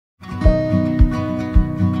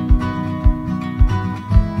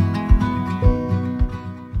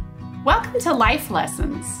to Life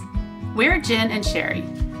Lessons. We're Jen and Sherry.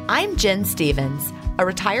 I'm Jen Stevens, a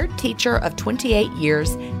retired teacher of 28 years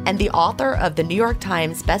and the author of the New York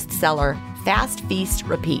Times bestseller, Fast, Feast,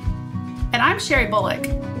 Repeat. And I'm Sherry Bullock.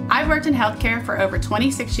 I've worked in healthcare for over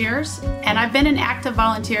 26 years, and I've been an active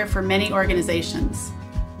volunteer for many organizations.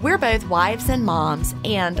 We're both wives and moms,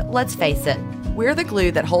 and let's face it, we're the glue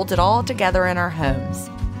that holds it all together in our homes.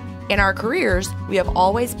 In our careers, we have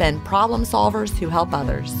always been problem solvers who help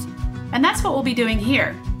others. And that's what we'll be doing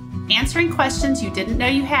here, answering questions you didn't know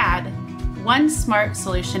you had, one smart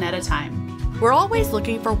solution at a time. We're always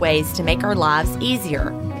looking for ways to make our lives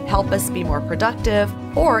easier, help us be more productive,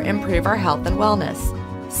 or improve our health and wellness.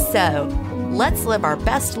 So, let's live our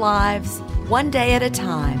best lives, one day at a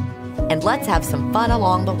time, and let's have some fun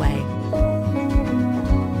along the way.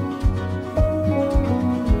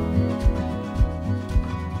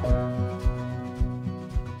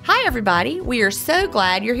 Hi, everybody. We are so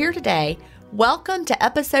glad you're here today. Welcome to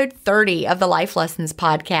episode 30 of the Life Lessons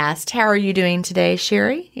podcast. How are you doing today,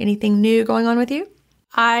 Sherry? Anything new going on with you?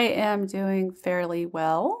 I am doing fairly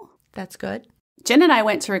well. That's good. Jen and I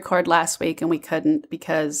went to record last week and we couldn't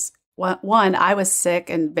because, one, I was sick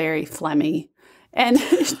and very phlegmy. And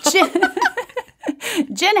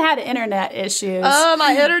Jen had internet issues. Oh,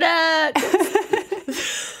 my internet.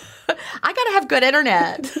 I got to have good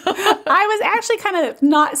internet. I was actually kind of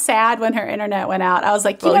not sad when her internet went out. I was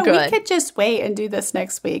like, we could just wait and do this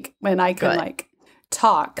next week when I can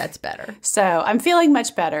talk. That's better. So I'm feeling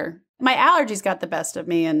much better. My allergies got the best of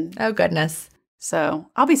me. And oh, goodness. So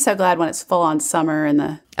I'll be so glad when it's full on summer and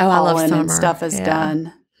the pollen and stuff is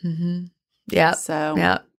done. Mm-hmm. Yep. So,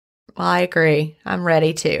 yep. Well, I agree. I'm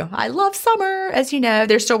ready too. I love summer. As you know,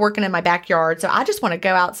 they're still working in my backyard. So I just want to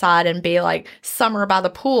go outside and be like summer by the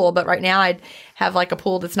pool. But right now I'd have like a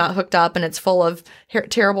pool that's not hooked up and it's full of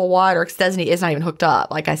terrible water because it's not even hooked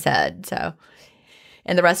up, like I said. So,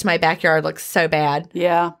 and the rest of my backyard looks so bad.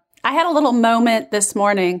 Yeah. I had a little moment this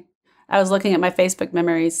morning. I was looking at my Facebook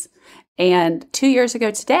memories. And 2 years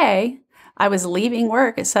ago today, I was leaving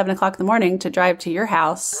work at 7 o'clock in the morning to drive to your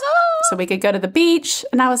house so we could go to the beach.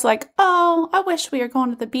 And I was like, oh, I wish we were going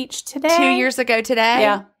to the beach today. 2 years ago today?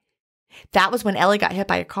 Yeah. That was when Ellie got hit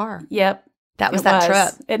by a car. Yep. That was that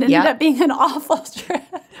trip. It ended up being an awful trip.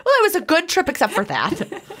 Well, it was a good trip except for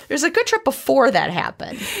that. There's a good trip before that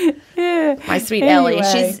happened. Yeah. My sweet Ellie.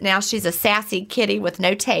 She's a sassy kitty with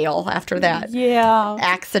no tail after that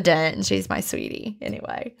accident. And she's my sweetie.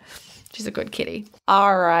 Anyway. She's a good kitty.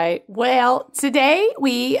 All right. Well, today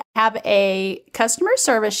we have a customer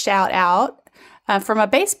service shout out from a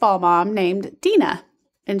baseball mom named Dina.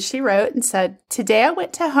 And she wrote and said, today I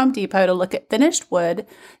went to Home Depot to look at finished wood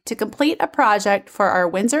to complete a project for our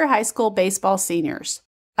Windsor High School baseball seniors.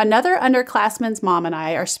 Another underclassman's mom and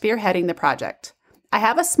I are spearheading the project. I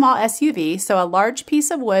have a small SUV, so a large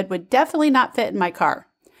piece of wood would definitely not fit in my car.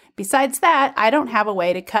 Besides that, I don't have a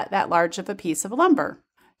way to cut that large of a piece of lumber.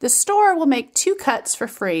 The store will make 2 cuts for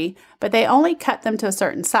free, but they only cut them to a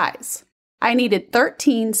certain size. I needed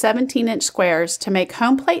 13 17-inch squares to make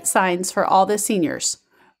home plate signs for all the seniors.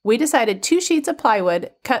 We decided 2 sheets of plywood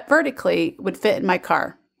cut vertically would fit in my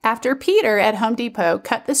car. After Peter at Home Depot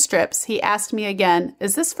cut the strips, he asked me again,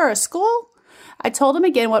 is this for a school? I told him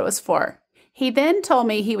again what it was for. He then told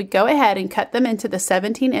me he would go ahead and cut them into the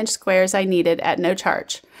 17-inch squares I needed at no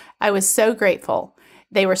charge. I was so grateful.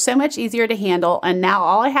 They were so much easier to handle, and now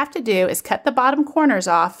all I have to do is cut the bottom corners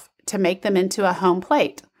off to make them into a home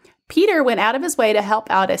plate. Peter went out of his way to help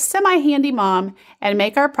out a semi-handy mom and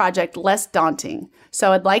make our project less daunting.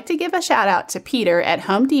 So I'd like to give a shout out to Peter at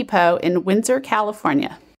Home Depot in Windsor,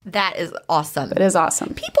 California. That is awesome. It is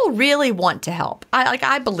awesome. People really want to help.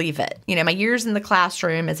 I believe it. You know, my years in the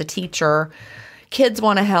classroom as a teacher, kids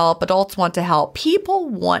want to help, adults want to help. People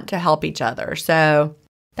want to help each other. So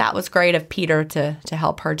that was great of Peter to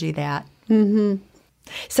help her do that. Mm-hmm.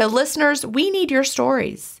 So listeners, we need your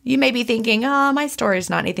stories. You may be thinking, my story is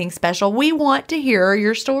not anything special. We want to hear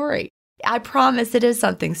your story. I promise it is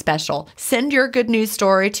something special. Send your good news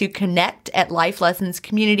story to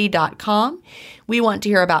connect@lifelessonscommunity.com. We want to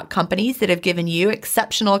hear about companies that have given you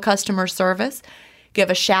exceptional customer service. Give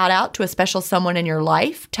a shout out to a special someone in your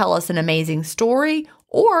life. Tell us an amazing story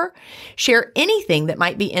or share anything that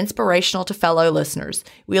might be inspirational to fellow listeners.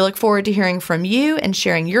 We look forward to hearing from you and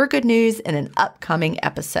sharing your good news in an upcoming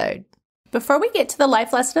episode. Before we get to the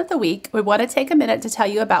life lesson of the week, we want to take a minute to tell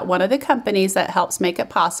you about one of the companies that helps make it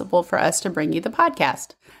possible for us to bring you the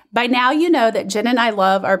podcast. By now, you know that Jen and I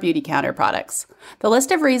love our Beauty Counter products. The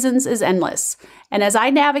list of reasons is endless. And as I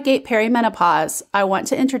navigate perimenopause, I want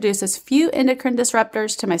to introduce as few endocrine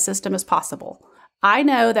disruptors to my system as possible. I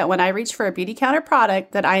know that when I reach for a Beautycounter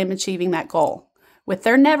product that I am achieving that goal. With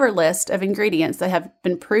their Never list of ingredients that have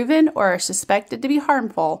been proven or are suspected to be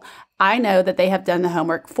harmful, I know that they have done the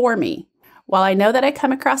homework for me. While I know that I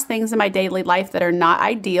come across things in my daily life that are not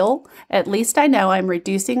ideal, at least I know I'm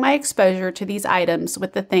reducing my exposure to these items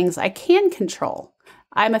with the things I can control.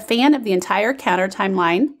 I'm a fan of the entire Countertime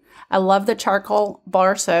line. I love the charcoal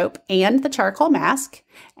bar soap and the charcoal mask,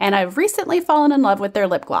 and I've recently fallen in love with their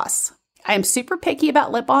lip gloss. I am super picky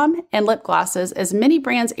about lip balm and lip glosses, as many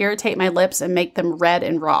brands irritate my lips and make them red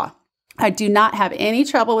and raw. I do not have any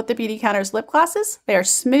trouble with the Beautycounter's lip glosses. They are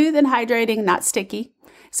smooth and hydrating, not sticky.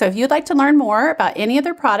 So if you'd like to learn more about any of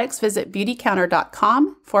their products, visit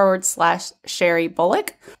beautycounter.com/Sherry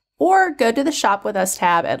Bullock or go to the Shop With Us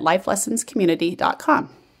tab at lifelessonscommunity.com.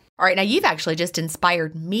 All right, now you've actually just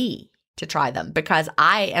inspired me to try them because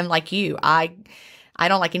I am like you. I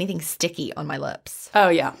don't like anything sticky on my lips. Oh,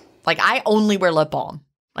 yeah. Like, I only wear lip balm.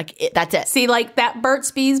 That's it. See, like that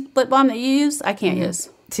Burt's Bees lip balm that you use, I can't use.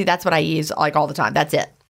 See, that's what I use like all the time. That's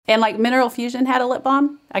it. And like Mineral Fusion had a lip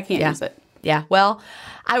balm, I can't use it. Yeah. Well,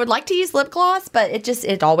 I would like to use lip gloss, but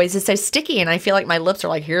it always is so sticky. And I feel like my lips are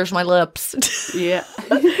like, here's my lips. Yeah. So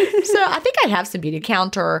I think I have some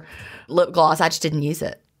Beautycounter lip gloss. I just didn't use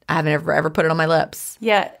it. I haven't ever put it on my lips.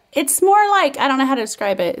 Yeah. It's more like, I don't know how to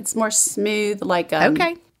describe it. It's more smooth, like,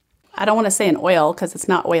 okay. I don't want to say an oil because it's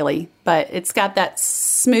not oily, but it's got that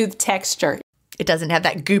smooth texture. It doesn't have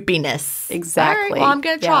that goopiness. Exactly. All right, well, I'm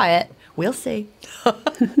going to try it. We'll see.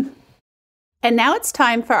 And now it's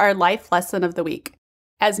time for our life lesson of the week.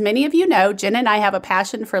 As many of you know, Jen and I have a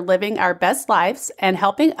passion for living our best lives and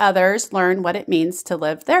helping others learn what it means to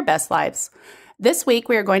live their best lives. This week,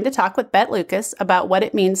 we are going to talk with Bet Lucas about what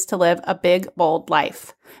it means to live a big, bold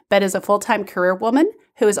life. Bet is a full-time career woman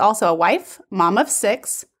who is also a wife, mom of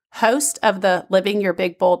 6, host of the Living Your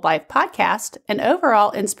Big Bold Life podcast, and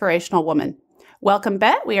overall inspirational woman. Welcome,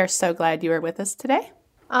 Bet. We are so glad you are with us today.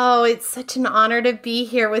 Oh, it's such an honor to be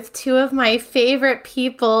here with two of my favorite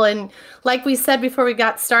people. And like we said before we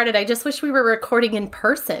got started, I just wish we were recording in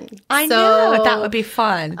person. I know. That would be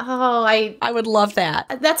fun. Oh, I would love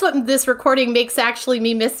that. That's what this recording makes actually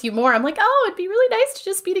me miss you more. I'm like, oh, it'd be really nice to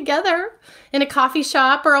just be together in a coffee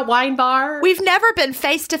shop or a wine bar. We've never been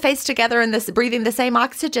face to face together in this, breathing the same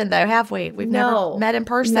oxygen, though, have we? We've never met in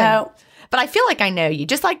person. No. But I feel like I know you.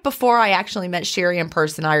 Just like before I actually met Sherry in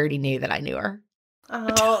person, I already knew that I knew her.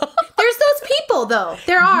 Oh, there's those people though.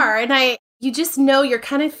 There are. And you just know you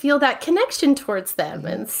kind of feel that connection towards them.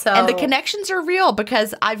 And the connections are real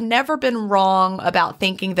because I've never been wrong about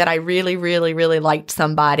thinking that I really, really, really liked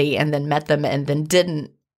somebody and then met them and then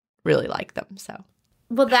didn't really like them. So,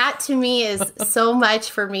 well, that to me is so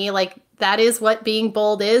much for me. Like, that is what being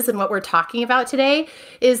bold is, and what we're talking about today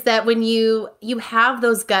is that when you have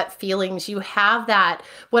those gut feelings, you have that,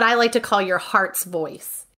 what I like to call your heart's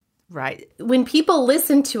voice. Right. When people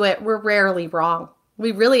listen to it, we're rarely wrong.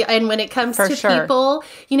 We really, and when it comes to people,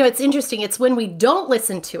 it's interesting. It's when we don't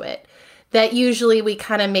listen to it that usually we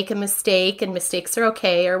kind of make a mistake, and mistakes are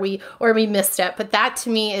okay, or we misstep. But that to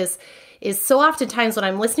me is so oftentimes when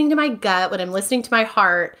I'm listening to my gut, when I'm listening to my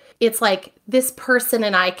heart, it's like this person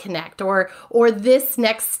and I connect, or this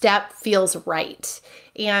next step feels right.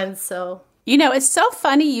 And so, it's so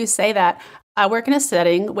funny you say that. I work in a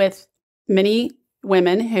setting with many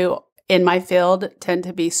women who in my field tend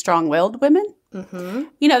to be strong-willed women. mm-hmm.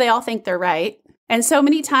 They all think they're right. And so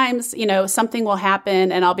many times, something will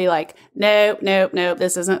happen and I'll be like, nope,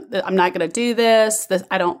 this isn't, I'm not going to do this.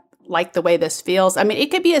 I don't like the way this feels. I mean,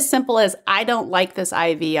 it could be as simple as, I don't like this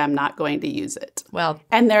IV. I'm not going to use it. Well,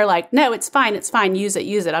 and they're like, no, it's fine. Use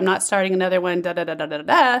it. I'm not starting another one,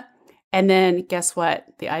 da. And then guess what?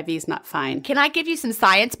 The IV's not fine. Can I give you some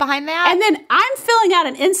science behind that? And then I'm filling out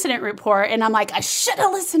an incident report and I'm like, I should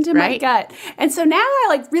have listened to my gut. And so now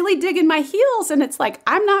I really dig in my heels, and it's like,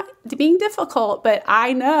 I'm not being difficult, but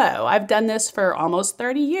I know I've done this for almost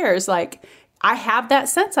 30 years. Like, I have that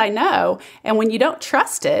sense, I know. And when you don't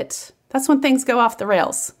trust it, that's when things go off the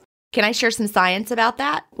rails. Can I share some science about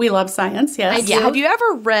that? We love science, yes. Yeah. Have you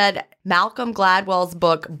ever read Malcolm Gladwell's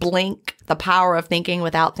book, Blink, The Power of Thinking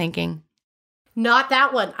Without Thinking? Not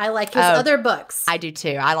that one. I like his other books. I do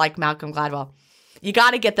too. I like Malcolm Gladwell. You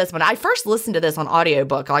got to get this one. I first listened to this on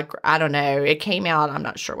audiobook. I don't know. It came out, I'm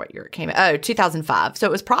not sure what year it came out. Oh, 2005. So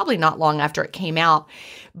it was probably not long after it came out.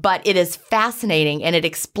 But it is fascinating, and it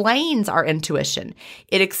explains our intuition.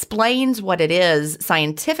 It explains what it is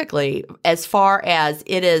scientifically, as far as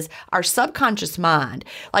it is our subconscious mind.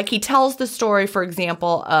 Like, he tells the story, for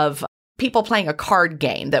example, of people playing a card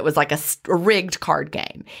game that was like a rigged card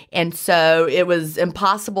game. And so it was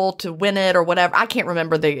impossible to win it or whatever. I can't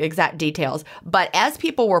remember the exact details. But as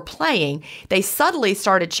people were playing, they subtly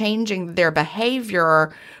started changing their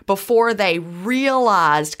behavior before they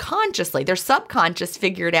realized consciously. Their subconscious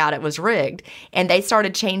figured out it was rigged, and they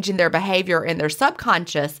started changing their behavior in their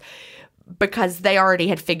subconscious because they already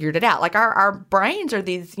had figured it out. Like our brains are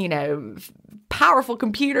these, powerful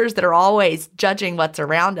computers that are always judging what's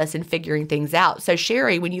around us and figuring things out. So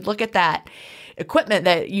Sherry, when you look at that equipment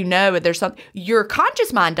that there's something your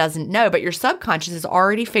conscious mind doesn't know, but your subconscious has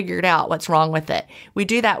already figured out what's wrong with it. We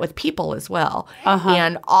do that with people as well.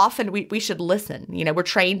 And often we should listen. We're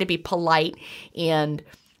trained to be polite and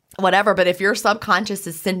whatever, but if your subconscious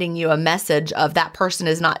is sending you a message of that person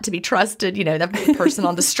is not to be trusted, the person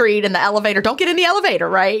on the street in the elevator, don't get in the elevator,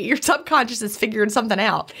 right? Your subconscious is figuring something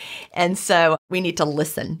out. And so we need to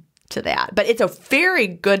listen to that. But it's a very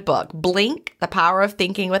good book, Blink, The Power of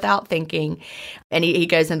Thinking Without Thinking. And he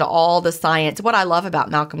goes into all the science. What I love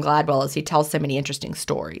about Malcolm Gladwell is he tells so many interesting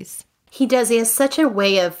stories. He does. He has such a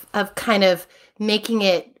way of kind of making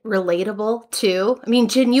it relatable too. I mean,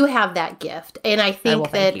 Jen, you have that gift. And I think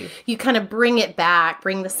that you kind of bring it back,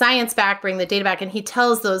 bring the science back, bring the data back. And he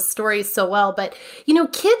tells those stories so well. But,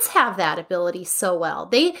 kids have that ability so well.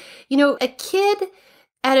 They, a kid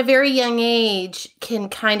at a very young age can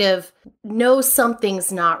kind of know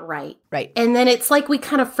something's not right. Right. And then it's like we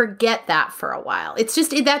kind of forget that for a while. It's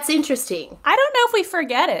just, that's interesting. I don't know if we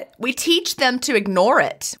forget it. We teach them to ignore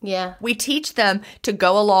it. Yeah. We teach them to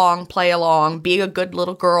go along, play along, be a good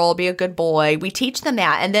little girl, be a good boy. We teach them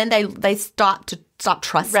that. And then they stop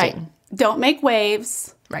trusting. Right. Don't make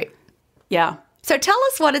waves. Right. Yeah. So tell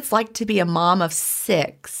us what it's like to be a mom of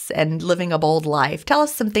 6 and living a bold life. Tell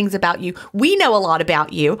us some things about you. We know a lot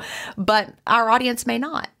about you, but our audience may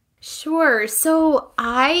not. Sure. So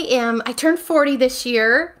I turned 40 this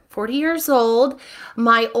year, 40 years old.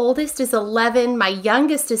 My oldest is 11. My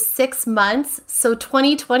youngest is 6 months. So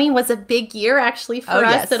 2020 was a big year actually for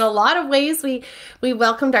us. Yes. In a lot of ways. We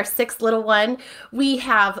welcomed our 6th little one. We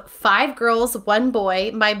have 5 girls, 1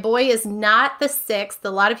 boy. My boy is not the 6th. A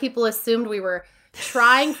lot of people assumed we were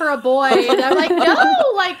trying for a boy. And I'm like, no,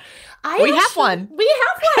 we have one. We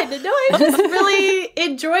have one. No, I just really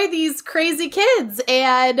enjoy these crazy kids.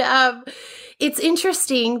 And it's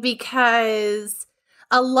interesting because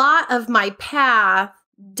a lot of my path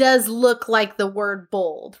does look like the word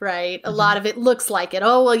bold, right? A lot of it looks like it.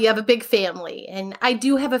 Oh, well, you have a big family. And I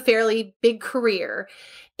do have a fairly big career.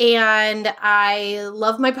 And I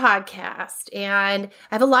love my podcast. And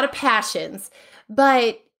I have a lot of passions.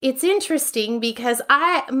 But it's interesting because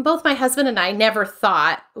both my husband and I never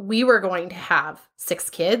thought we were going to have 6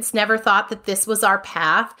 kids, never thought that this was our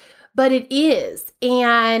path, but it is.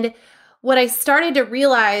 And what I started to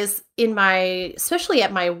realize especially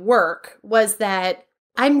at my work, was that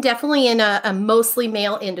I'm definitely in a mostly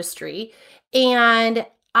male industry. And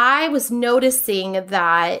I was noticing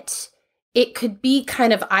that it could be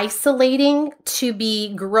kind of isolating to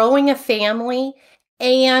be growing a family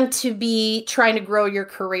and to be trying to grow your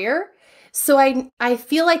career. So I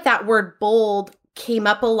feel like that word bold came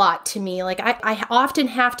up a lot to me. Like I often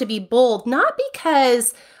have to be bold, not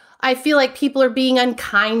because I feel like people are being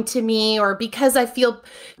unkind to me or because I feel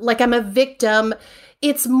like I'm a victim.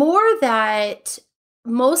 It's more that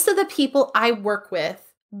most of the people I work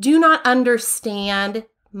with do not understand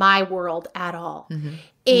my world at all. Mm-hmm.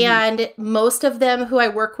 And most of them who I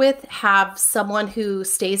work with have someone who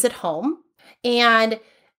stays at home. And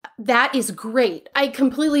that is great.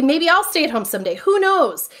 Maybe I'll stay at home someday. Who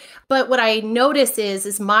knows? But what I notice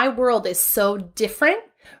is my world is so different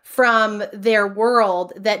from their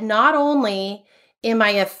world that not only am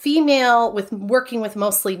I a female working with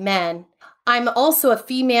mostly men, I'm also a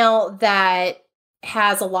female that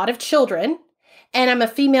has a lot of children. And I'm a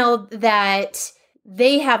female that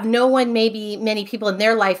they have many people in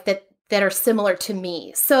their life that are similar to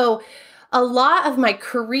me. So a lot of my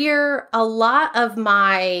career, a lot of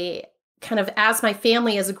my kind of as my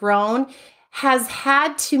family has grown, has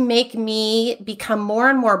had to make me become more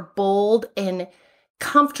and more bold and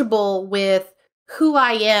comfortable with who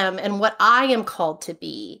I am and what I am called to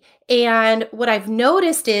be. And what I've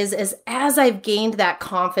noticed is as I've gained that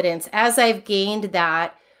confidence, as I've gained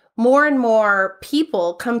that, more and more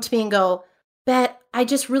people come to me and go, Bet, I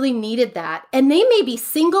just really needed that. And they may be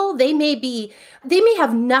single, they may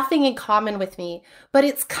have nothing in common with me, but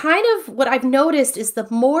it's kind of what I've noticed is the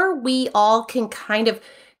more we all can kind of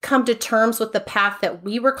come to terms with the path that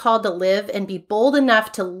we were called to live and be bold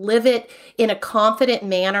enough to live it in a confident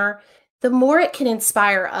manner, the more it can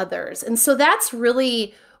inspire others. And so that's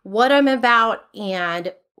really what I'm about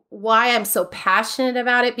and why I'm so passionate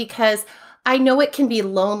about it, because I know it can be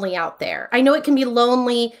lonely out there. I know it can be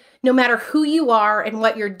lonely no matter who you are and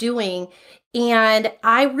what you're doing. And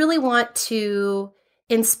I really want to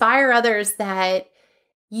inspire others that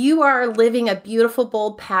you are living a beautiful,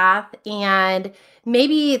 bold path. And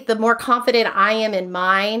maybe the more confident I am in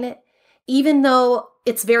mine, even though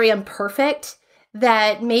it's very imperfect,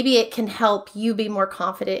 that maybe it can help you be more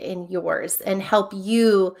confident in yours and help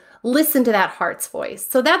you listen to that heart's voice.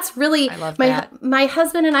 So that's really, my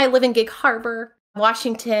husband and I live in Gig Harbor,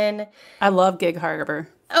 Washington. I love Gig Harbor.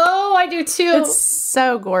 Oh, I do too. It's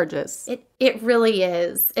so gorgeous. It really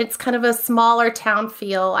is. It's kind of a smaller town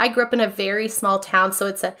feel. I grew up in a very small town, so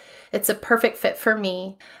it's a perfect fit for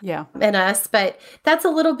me. Yeah. And us. But that's a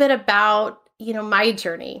little bit about, my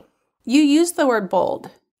journey. You use the word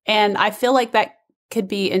bold, and I feel like that could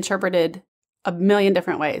be interpreted a million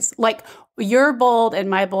different ways. Like your bold and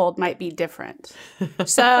my bold might be different.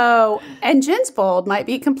 So, and Jen's bold might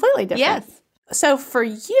be completely different. Yes. So for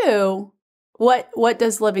you, what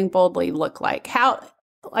does living boldly look like? How,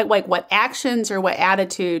 like what actions or what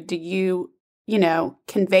attitude do you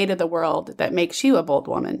convey to the world that makes you a bold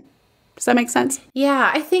woman? Does that make sense?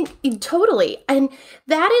 Yeah, I think totally. And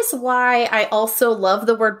that is why I also love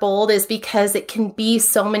the word bold, is because it can be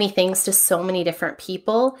so many things to so many different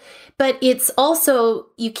people. But it's also,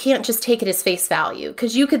 you can't just take it as face value,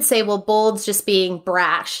 because you could say, well, bold's just being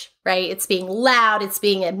brash, right? It's being loud, it's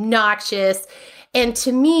being obnoxious. And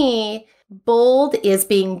to me, bold is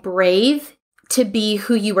being brave to be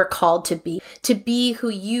who you were called to be who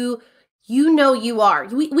you are.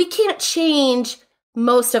 We can't change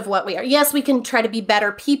most of what we are. Yes, we can try to be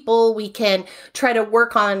better people. We can try to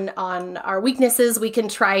work on our weaknesses. We can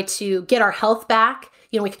try to get our health back.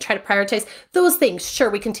 We can try to prioritize those things. Sure,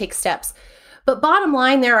 we can take steps. But bottom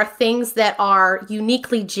line, there are things that are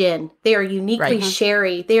uniquely Jen. They are uniquely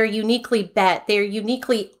Sherry. They are uniquely Bet. They are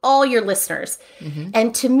uniquely all your listeners. Mm-hmm.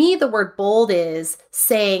 And to me, the word bold is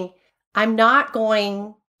saying, I'm not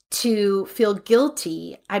going to feel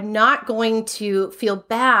guilty. I'm not going to feel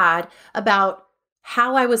bad about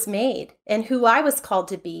how I was made and who I was called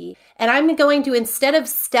to be. And I'm going to, instead of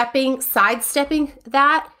sidestepping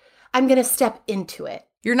that, I'm going to step into it.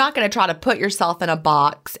 You're not going to try to put yourself in a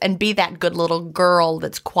box and be that good little girl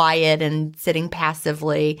that's quiet and sitting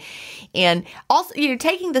passively. And also,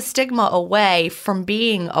 taking the stigma away from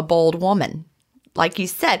being a bold woman. Like you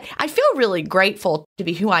said, I feel really grateful to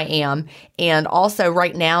be who I am. And also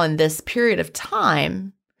right now in this period of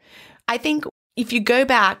time, I think if you go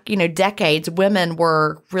back, decades, women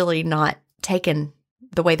were really not taken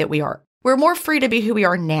the way that we are. We're more free to be who we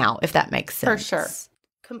are now, if that makes sense. For sure.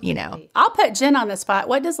 Completely. I'll put Jen on the spot.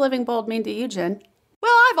 What does living bold mean to you, Jen?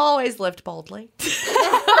 Well, I've always lived boldly.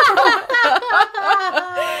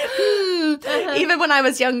 Even when I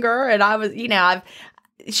was younger and I was,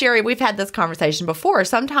 Sherry, we've had this conversation before.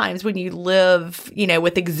 Sometimes when you live,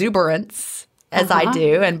 with exuberance, as I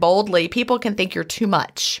do, and boldly, people can think you're too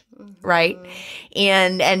much, right?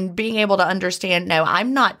 And being able to understand, no,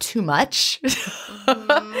 I'm not too much.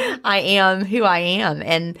 I am who I am,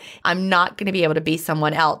 and I'm not going to be able to be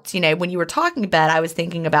someone else. When you were talking about it, I was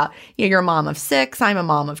thinking about, you're a mom of 6, I'm a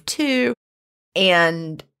mom of 2,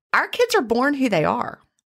 and our kids are born who they are.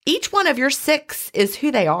 Each one of your 6 is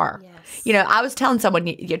who they are. Yes. I was telling someone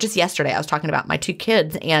just yesterday, I was talking about my 2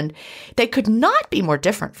 kids, and they could not be more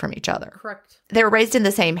different from each other. Correct. They were raised in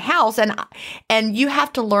the same house, and you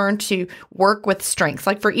have to learn to work with strengths.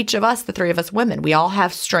 Like for each of us, the 3 of us women, we all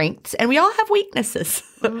have strengths and we all have weaknesses.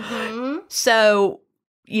 Mm-hmm. So,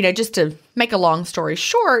 just to make a long story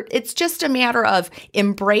short, it's just a matter of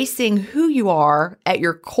embracing who you are at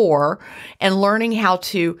your core and learning how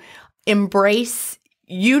to embrace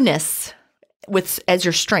you-ness as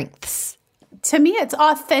your strengths. To me, it's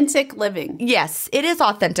authentic living. Yes, it is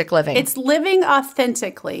authentic living. It's living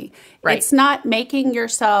authentically. Right. It's not making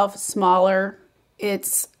yourself smaller.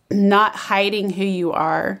 It's not hiding who you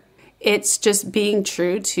are. It's just being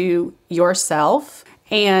true to yourself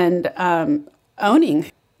and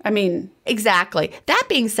owning. Exactly. That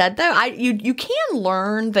being said, though, you can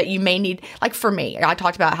learn that you may need, like for me, I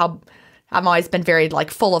talked about how I've always been very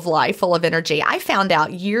full of life, full of energy. I found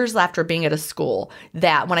out years after being at a school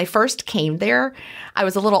that when I first came there, I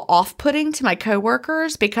was a little off-putting to my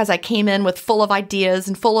coworkers because I came in with full of ideas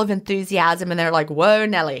and full of enthusiasm, and they're like, "Whoa,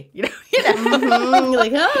 Nellie," Mm-hmm. You're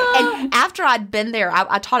like, oh. And after I'd been there,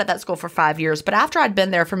 I taught at that school for 5 years, but after I'd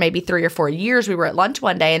been there for maybe 3 or 4 years, we were at lunch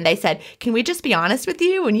one day, and they said, "Can we just be honest with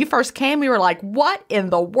you? When you first came, we were like, what in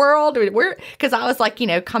the world?" Because I was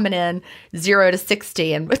coming in 0 to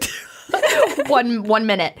 60 and one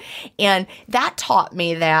minute. And that taught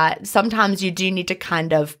me that sometimes you do need to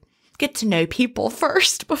kind of get to know people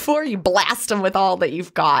first before you blast them with all that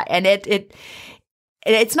you've got. And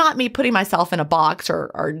it's not me putting myself in a box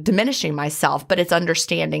or diminishing myself, but it's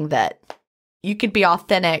understanding that you can be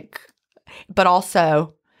authentic, but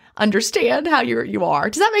also understand how you are.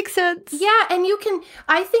 Does that make sense? Yeah. And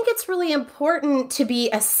I think it's really important to be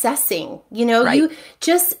assessing, right. You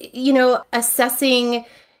just, assessing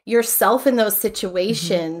yourself in those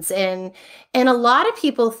situations. Mm-hmm. And a lot of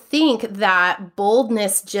people think that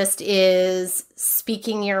boldness just is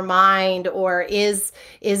speaking your mind or is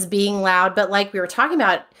being loud. But like we were talking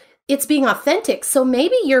about, it's being authentic. So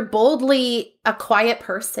maybe you're boldly a quiet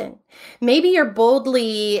person. Maybe you're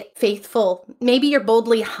boldly faithful. Maybe you're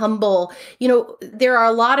boldly humble. There are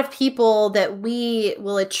a lot of people that we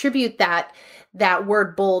will attribute that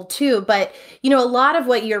word bold to. But, a lot of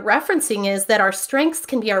what you're referencing is that our strengths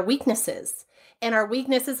can be our weaknesses. And our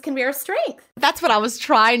weaknesses can be our strength. That's what I was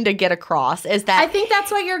trying to get across, is that I think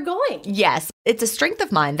that's why you're going. Yes. It's a strength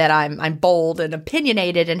of mine that I'm bold and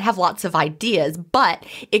opinionated and have lots of ideas, but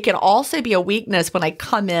it can also be a weakness when I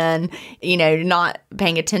come in, not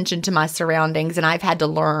paying attention to my surroundings. And I've had to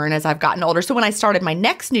learn as I've gotten older. So when I started my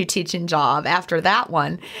next new teaching job after that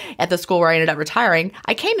one at the school where I ended up retiring,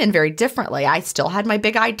 I came in very differently. I still had my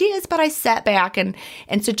big ideas, but I sat back and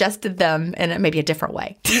suggested them in maybe a different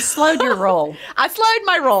way. You slowed your roll. I slowed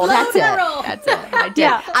my roll. That's it. I did.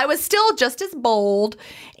 Yeah. I was still just as bold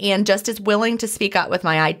and just as willing to speak up with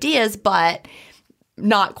my ideas, but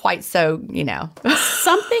not quite so,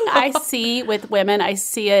 Something I see with women, I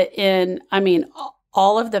see it in,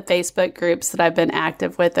 all of the Facebook groups that I've been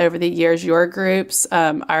active with over the years, your groups,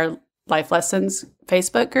 our Life Lessons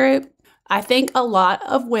Facebook group. I think a lot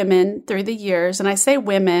of women through the years, and I say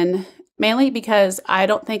women mainly because I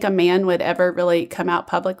don't think a man would ever really come out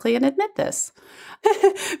publicly and admit this.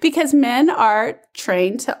 Because men are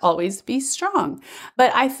trained to always be strong.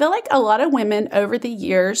 But I feel like a lot of women over the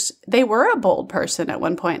years, they were a bold person at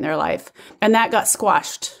one point in their life, and that got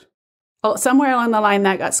squashed. Well, somewhere along the line,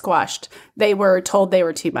 that got squashed. They were told they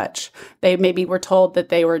were too much. They maybe were told that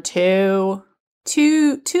they were too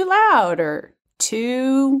loud or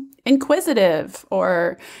too inquisitive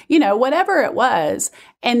or, whatever it was.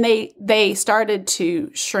 And they started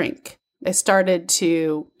to shrink. They started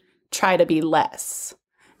to try to be less.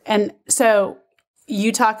 And so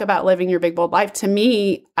you talk about living your big, bold life. To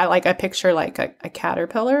me, I picture like a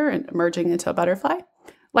caterpillar and emerging into a butterfly.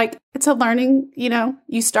 Like it's a learning,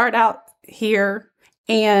 you start out here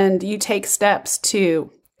and you take steps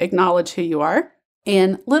to acknowledge who you are.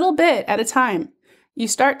 And little bit at a time, you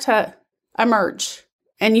start to emerge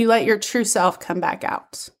and you let your true self come back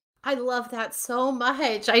out. I love that so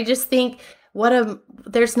much. I just think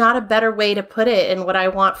there's not a better way to put it and what I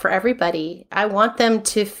want for everybody. I want them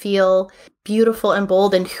to feel beautiful and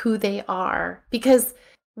bold in who they are because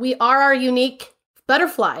we are our unique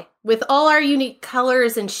butterfly with all our unique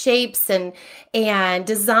colors and shapes and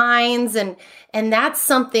designs. And that's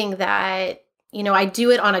something that, I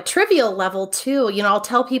do it on a trivial level too. I'll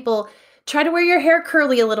tell people, try to wear your hair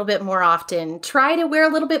curly a little bit more often. Try to wear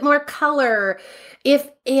a little bit more color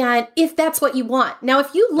if that's what you want. Now,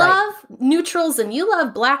 if you love neutrals and you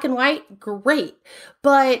love black and white, great.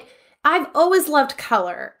 But I've always loved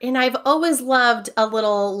color and I've always loved a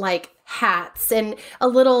little like hats and a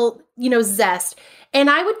little, zest. And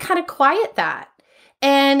I would kind of quiet that.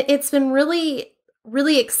 And it's been really,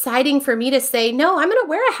 really exciting for me to say, no, I'm going to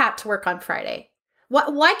wear a hat to work on Friday.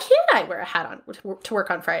 Why can't I wear a hat to work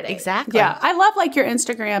on Friday? Exactly. Yeah. I love like your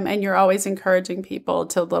Instagram and you're always encouraging people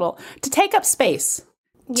to take up space.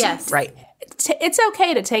 Yes. Right. It's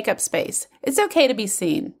okay to take up space. It's okay to be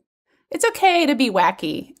seen. It's okay to be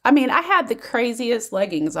wacky. I had the craziest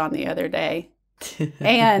leggings on the other day.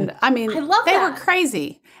 And I love they that. were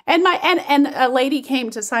crazy. And and a lady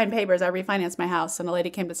came to sign papers. I refinanced my house and a lady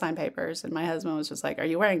came to sign papers and my husband was just like, "Are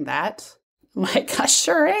you wearing that?" I'm like, "I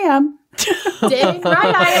sure am." Dang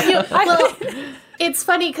right I am. Well, it's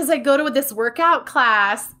funny because I go to this workout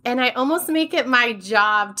class and I almost make it my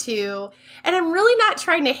job to, and I'm really not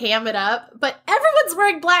trying to ham it up, but everyone's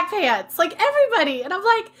wearing black pants, like everybody. And I'm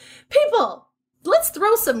like, people, let's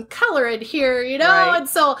throw some color in here, Right. And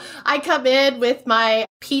so I come in with my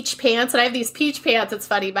peach pants and I have these peach pants. It's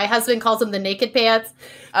funny. My husband calls them the naked pants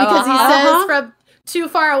because he says from too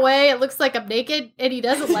far away, it looks like I'm naked, and he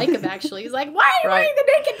doesn't like them, actually. He's like, why are you wearing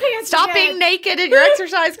the naked pants Stop again? being naked in your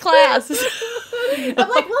exercise class. I'm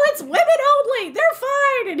like, well, it's women only. They're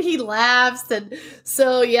fine. And he laughs. And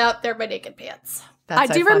so, they're my naked pants. I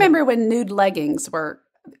do remember when nude leggings were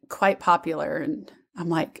quite popular, and I'm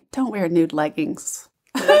like, don't wear nude leggings.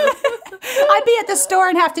 I'd be at the store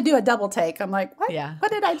and have to do a double take. I'm like, what? Yeah.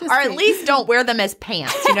 What did I just Or do? at least don't wear them as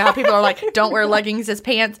pants. You know how people are like, don't wear leggings as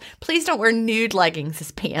pants? Please don't wear nude leggings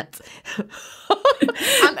as pants.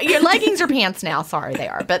 Your leggings are pants now. Sorry, they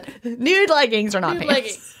are. But nude leggings are not pants.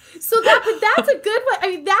 Leggings. So that's a good one. I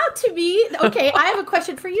mean, that to me, okay, I have a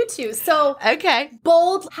question for you too. So, okay.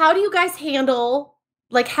 Bold, how do you guys handle,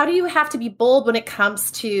 like, how do you have to be bold when it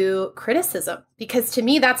comes to criticism? Because to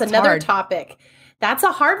me, that's another topic. That's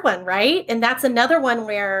a hard one, right? And that's another one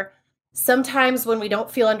where sometimes when we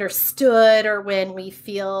don't feel understood or when we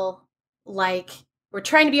feel like we're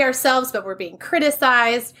trying to be ourselves, but we're being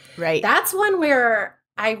criticized. Right. That's one where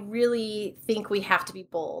I really think we have to be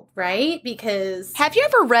bold, right? Because have you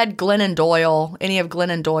ever read Glennon Doyle? Any of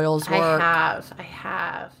Glennon Doyle's work? I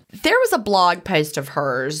have. There was a blog post of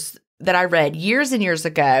hers that I read years and years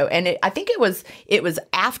ago, and I think it was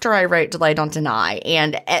after I wrote Delay Don't Deny.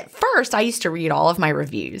 And at first, I used to read all of my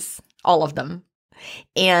reviews, all of them,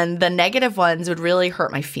 and the negative ones would really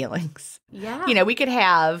hurt my feelings. Yeah, you know, we could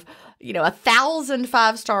have 1,000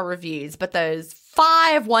 5-star reviews, but those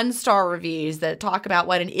 5 1-star reviews that talk about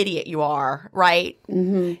what an idiot you are, right?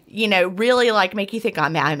 Mm-hmm. Really like make you think,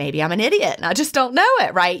 maybe I'm an idiot and I just don't know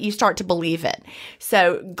it, right? You start to believe it.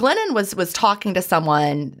 So Glennon was talking to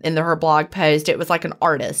someone in her blog post. It was like an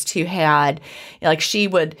artist who had, like, she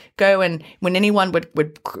would go and when anyone would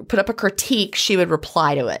put up a critique, she would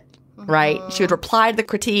reply to it, right? She would reply to the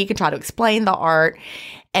critique and try to explain the art.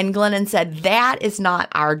 And Glennon said, that is not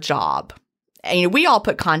our job. And we all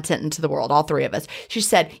put content into the world, all 3 of us. She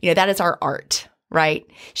said, that is our art, right?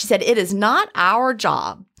 She said, it is not our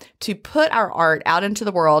job to put our art out into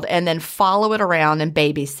the world and then follow it around and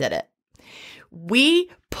babysit it.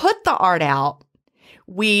 We put the art out,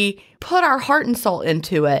 we put our heart and soul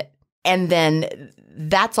into it, and then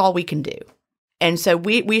that's all we can do. And so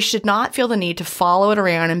we should not feel the need to follow it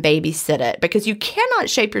around and babysit it, because you cannot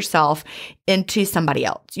shape yourself into somebody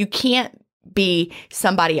else. You can't be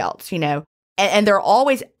somebody else, And they're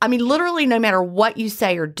always, literally no matter what you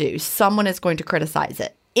say or do, someone is going to criticize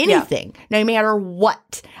it. Anything, no matter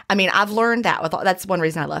what. I've learned that that's one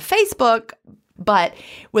reason I love Facebook. But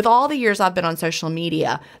with all the years I've been on social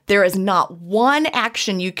media, there is not one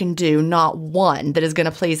action you can do, not one, that is going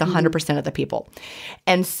to please 100% of the people.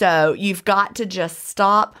 And so you've got to just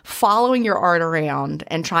stop following your art around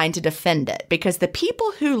and trying to defend it, because the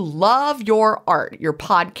people who love your art, your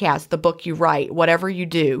podcast, the book you write, whatever you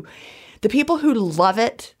do, the people who love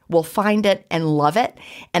it will find it and love it.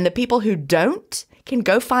 And the people who don't can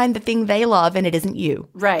go find the thing they love, and it isn't you.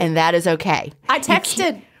 Right. And that is okay. I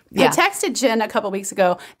texted Jen a couple weeks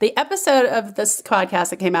ago, the episode of this podcast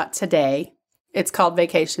that came out today. It's called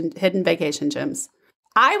Hidden Vacation Gems.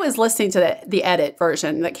 I was listening to the edit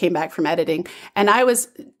version that came back from editing, and I was,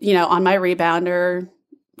 on my rebounder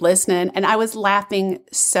listening, and I was laughing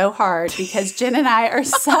so hard because Jen and I are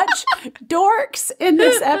such dorks in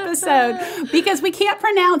this episode, because we can't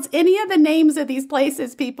pronounce any of the names of these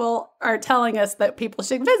places people are telling us that people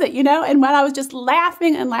should visit, and when I was just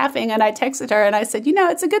laughing and laughing, and I texted her and I said,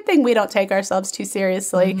 it's a good thing we don't take ourselves too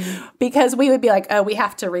seriously, because we would be like, oh, we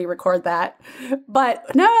have to re-record that.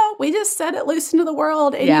 But no, we just set it loose into the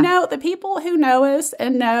world. And the people who know us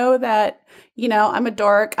and know that I'm a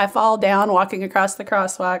dork, I fall down walking across the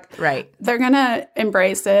crosswalk. Right. They're going to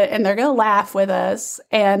embrace it, and they're going to laugh with us.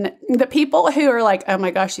 And the people who are like, oh my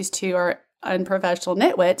gosh, these two are unprofessional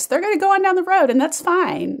nitwits, they're going to go on down the road, and that's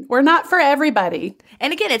fine. We're not for everybody.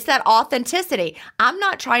 And again, it's that authenticity. I'm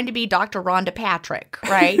not trying to be Dr. Rhonda Patrick,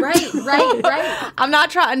 right? Right. I'm not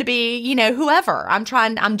trying to be, whoever. I'm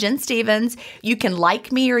Jen Stevens. You can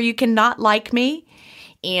like me or you can not like me,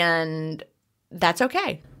 and that's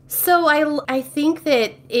okay. So I think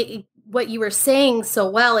that what you were saying so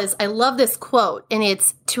well is, I love this quote, and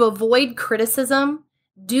it's, to avoid criticism,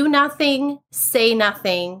 do nothing, say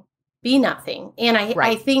nothing, be nothing. And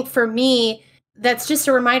I think for me, that's just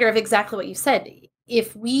a reminder of exactly what you said.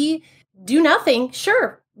 If we do nothing,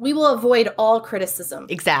 sure, we will avoid all criticism.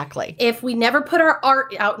 Exactly. If we never put our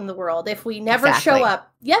art out in the world, if we never show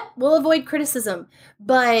up, we'll avoid criticism.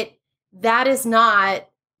 But that's not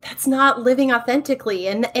living authentically.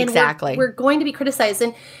 And exactly. We're going to be criticized.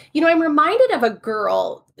 And, I'm reminded of a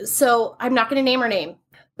girl, so I'm not going to name her name,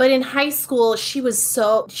 but in high school, she was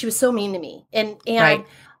so mean to me. And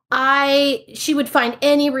she would find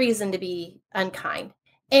any reason to be unkind.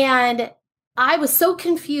 And I was so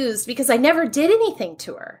confused because I never did anything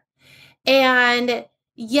to her. And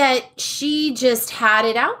yet she just had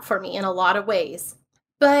it out for me in a lot of ways.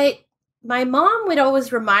 But my mom would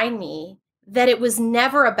always remind me that it was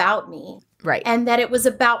never about me. Right. And that it was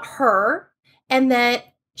about her, and that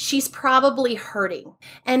she's probably hurting.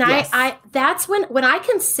 And Yes. I that's when I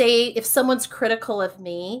can say, if someone's critical of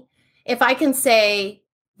me, if I can say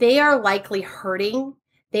they are likely hurting,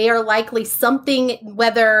 they are likely something,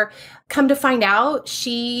 whether, come to find out,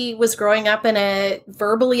 she was growing up in a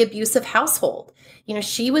verbally abusive household.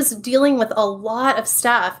 She was dealing with a lot of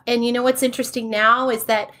stuff. And what's interesting now is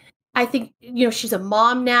that I think, she's a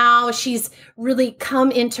mom now. She's really come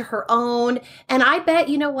into her own. And I bet,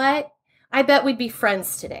 I bet we'd be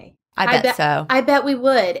friends today. I bet so. I bet we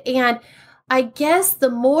would. And I guess the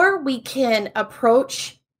more we can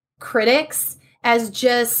approach critics as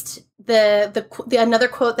just the another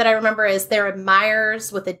quote that I remember is, they're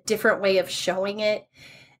admirers with a different way of showing it,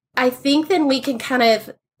 I think then we can kind of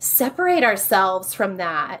separate ourselves from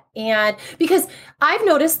that. And because I've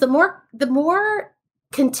noticed the more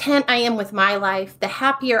content I am with my life, the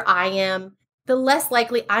happier I am, the less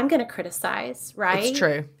likely I'm going to criticize, right? It's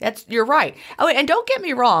true. You're right. Oh, and don't get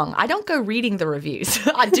me wrong. I don't go reading the reviews.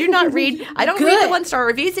 I don't read the 1-star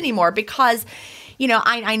reviews anymore, because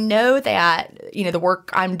I know that, the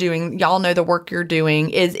work I'm doing, y'all know the work you're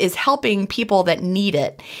doing is helping people that need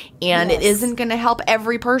it. And It isn't going to help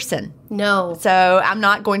every person. No. So I'm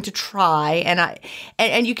not going to try.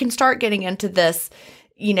 And you can start getting into this,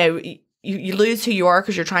 you lose who you are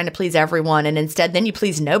because you're trying to please everyone. And instead, then you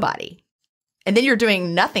please nobody. And then you're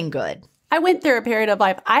doing nothing good. I went through a period of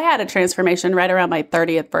life. I had a transformation right around my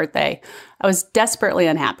 30th birthday. I was desperately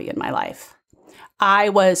unhappy in my life. I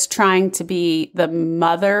was trying to be the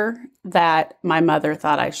mother that my mother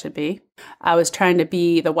thought I should be. I was trying to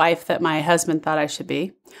be the wife that my husband thought I should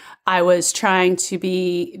be. I was trying to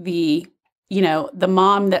be the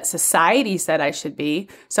mom that society said I should be.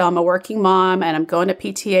 So I'm a working mom, and I'm going to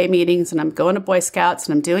PTA meetings, and I'm going to Boy Scouts,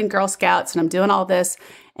 and I'm doing Girl Scouts, and I'm doing all this.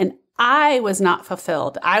 And I was not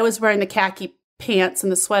fulfilled. I was wearing the khaki pants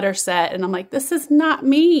and the sweater set, and I'm like, this is not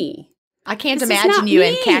me. I can't imagine you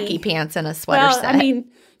in khaki pants and a sweater set. I mean, do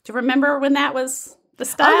you remember when that was the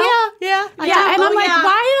style? Oh, yeah. Yeah, and I'm like,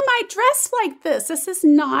 why am I dressed like this? This is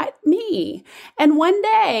not me. And one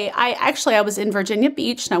day, I was in Virginia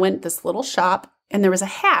Beach, and I went to this little shop, and there was a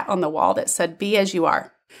hat on the wall that said, "Be as you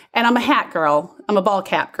are." And I'm a hat girl. I'm a ball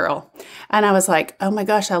cap girl. And I was like, oh my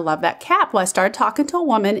gosh, I love that cap. Well, I started talking to a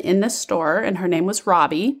woman in this store, and her name was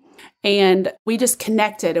Robbie. And we just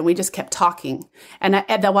connected, and we just kept talking. And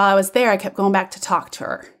while I was there, I kept going back to talk to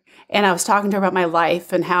her. And I was talking to her about my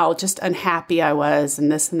life and how just unhappy I was and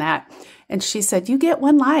this and that. And she said, you get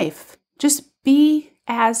one life. Just be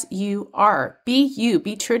as you are. Be you.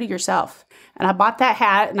 Be true to yourself. And I bought that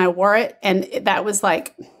hat, and I wore it. And that was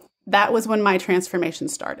when my transformation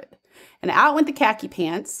started. And out went the khaki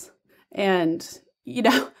pants. And,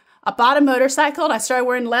 I bought a motorcycle, and I started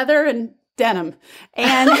wearing leather and denim.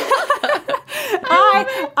 And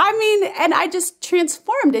I just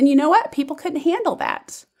transformed. And you know what? People couldn't handle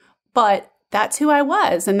that. But that's who I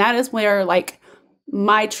was. And that is where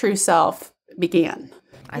my true self began.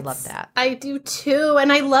 I love that. I do too.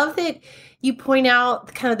 And I love that you point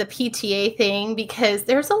out kind of the PTA thing, because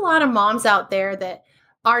there's a lot of moms out there that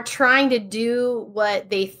are trying to do what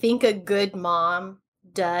they think a good mom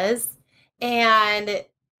does. And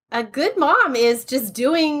a good mom is just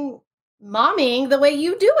doing momming the way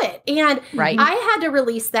you do it. And right. I had to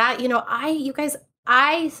release that.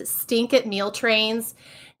 I stink at meal trains.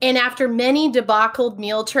 And after many debacled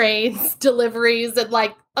meal trains, deliveries, and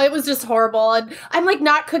it was just horrible. And I'm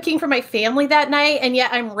not cooking for my family that night. And yet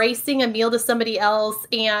I'm racing a meal to somebody else,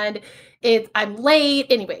 and I'm late.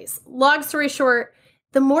 Anyways, long story short,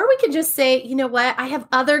 the more we can just say, you know what, I have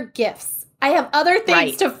other gifts. I have other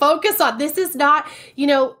things to focus on. This is not,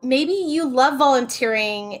 maybe you love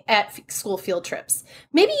volunteering at school field trips.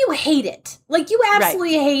 Maybe you hate it. You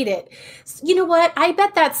absolutely hate it. You know what? I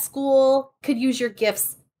bet that school could use your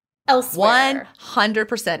gifts elsewhere.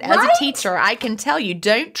 100%. As a teacher, I can tell you,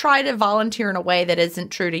 don't try to volunteer in a way that isn't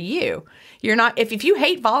true to you. You're not, if you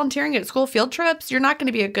hate volunteering at school field trips, you're not going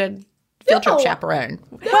to be a good field trip chaperone.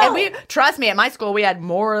 No. And trust me, at my school, we had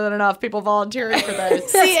more than enough people volunteering for those.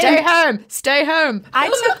 Stay home.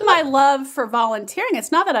 I took my love for volunteering.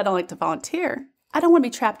 It's not that I don't like to volunteer. I don't want to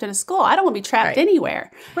be trapped in a school. I don't want to be trapped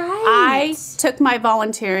anywhere. Right. I took my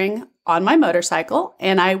volunteering on my motorcycle,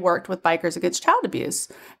 and I worked with Bikers Against Child Abuse.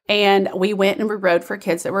 And we went and we rode for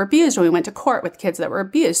kids that were abused, and we went to court with kids that were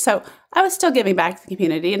abused. So I was still giving back to the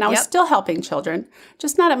community, and I was still helping children,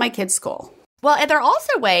 just not at my kids' school. Well, and there are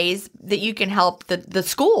also ways that you can help the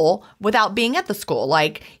school without being at the school.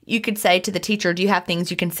 Like you could say to the teacher, do you have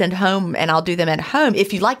things you can send home, and I'll do them at home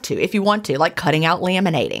if you like to, if you want to, like cutting out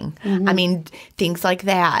laminating. Mm-hmm. I mean, things like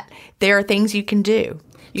that. There are things you can do.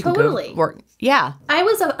 You totally. can go work. Yeah. I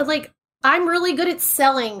was I'm really good at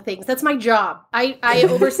selling things. That's my job. I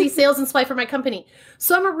oversee sales and supply for my company.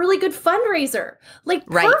 So I'm a really good fundraiser. Like,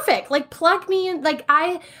 perfect. Like, plug me in. Like,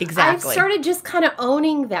 I've started just kind of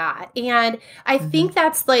owning that. And I think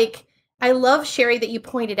that's like, I love, Sherry, that you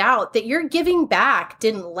pointed out that your giving back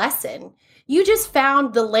didn't lessen. You just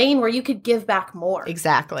found the lane where you could give back more.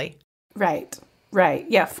 Exactly. Right.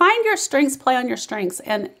 Yeah. Find your strengths, play on your strengths.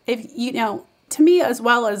 And if, to me, as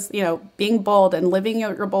well as, being bold and living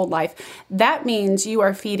your bold life, that means you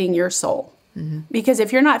are feeding your soul. Mm-hmm. Because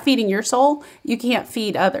if you're not feeding your soul, you can't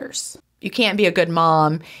feed others. You can't be a good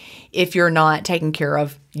mom if you're not taking care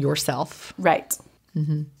of yourself. Right.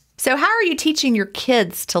 Mm-hmm. So how are you teaching your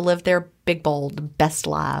kids to live their big, bold, best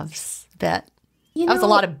lives? That was a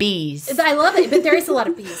lot of B's. I love it, but there is a lot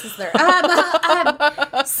of B's, isn't there?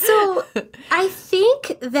 So I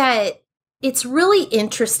think that it's really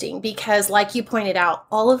interesting because, like you pointed out,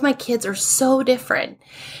 all of my kids are so different.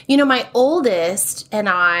 My oldest and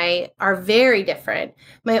I are very different.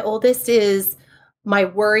 My oldest is my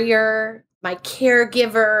worrier, my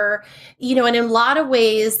caregiver, and in a lot of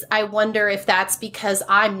ways, I wonder if that's because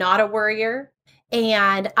I'm not a worrier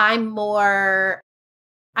and I'm more,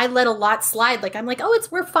 I let a lot slide. Like, I'm like, oh,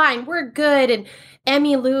 we're fine. We're good. And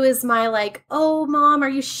Emmy Lou is my like, oh, Mom, are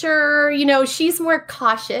you sure? She's more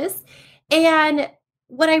cautious. And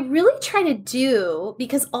what I really try to do,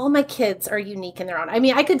 because all my kids are unique in their own, I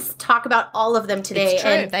mean, I could talk about all of them today. It's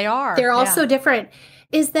true. And they are. They're all so different,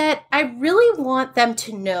 is that I really want them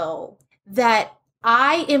to know that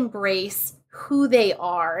I embrace who they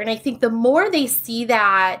are. And I think the more they see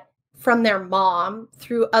that from their mom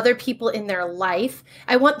through other people in their life,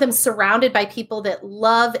 I want them surrounded by people that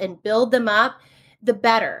love and build them up, the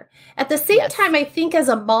better. At the same time, I think as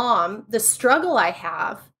a mom, the struggle I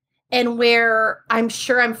have, and where I'm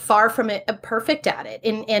sure I'm far from perfect at it,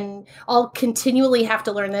 and I'll continually have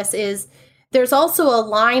to learn this, is there's also a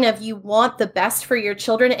line of you want the best for your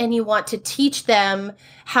children and you want to teach them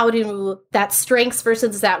how to, that strengths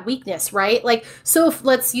versus that weakness, right? Like, so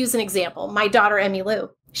let's use an example. My daughter, Emmy Lou,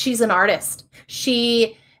 she's an artist.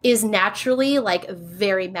 She is naturally like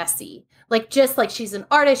very messy, like just like she's an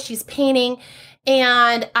artist, she's painting.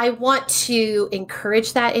 And I want to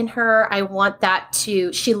encourage that in her. I want that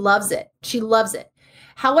she loves it. She loves it.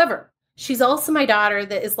 However, she's also my daughter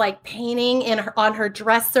that is like painting on her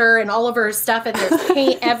dresser and all over her stuff, and there's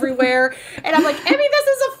paint everywhere. And I'm like, Emmy, this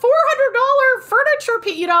is a $400 furniture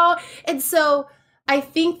piece, And so I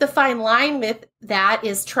think the fine line with that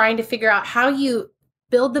is trying to figure out how you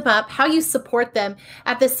build them up, how you support them.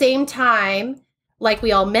 At the same time, like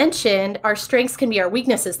we all mentioned, our strengths can be our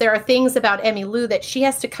weaknesses. There are things about Emmy Lou that she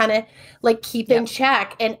has to kind of like keep in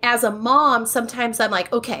check. And as a mom, sometimes I'm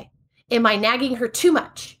like, okay, am I nagging her too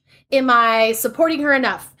much? Am I supporting her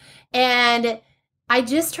enough? And I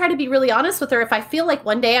just try to be really honest with her. If I feel like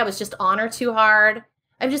one day I was just on her too hard,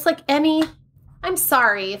 I'm just like, Emmy, I'm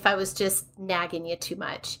sorry if I was just nagging you too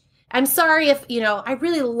much. I'm sorry if, I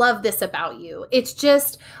really love this about you. It's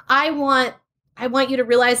just, I want you to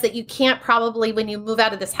realize that you can't probably, when you move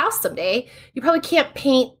out of this house someday, you probably can't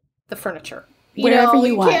paint the furniture. Whatever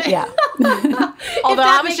you want, yeah. Although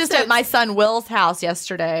I was just at my son Will's house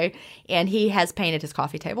yesterday, and he has painted his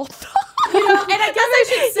coffee table. And I guess I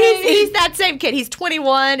should say he's that same kid. He's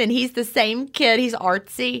 21, and he's the same kid. He's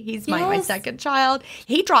artsy. He's my second child.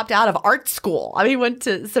 He dropped out of art school. I mean, he went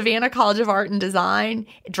to Savannah College of Art and Design,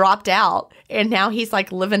 dropped out, and now he's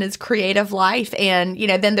like living his creative life. And,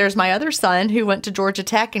 then there's my other son who went to Georgia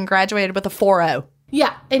Tech and graduated with a 4.0.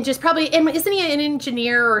 Yeah, and just probably, isn't he an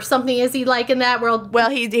engineer or something? Is he like in that world? Well,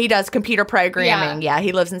 he does computer programming. Yeah,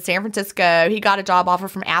 he lives in San Francisco. He got a job offer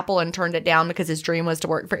from Apple and turned it down because his dream was to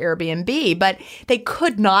work for Airbnb. But they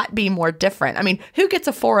could not be more different. I mean, who gets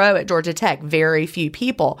a 4.0 at Georgia Tech? Very few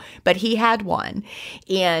people. But he had one.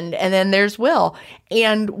 And then there's Will.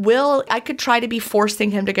 And Will, I could try to be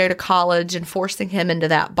forcing him to go to college and forcing him into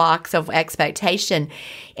that box of expectation,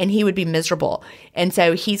 and he would be miserable. And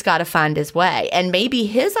so he's got to find his way. And maybe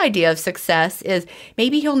his idea of success is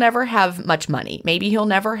maybe he'll never have much money. Maybe he'll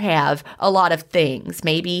never have a lot of things.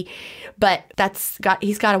 But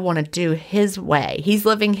he's got to want to do his way. He's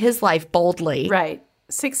living his life boldly. Right.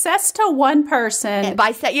 Success to one person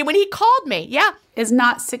when he called me, is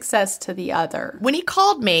not success to the other. When he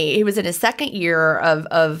called me, he was in his second year of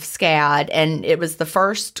SCAD, and it was the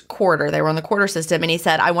first quarter. They were on the quarter system, and he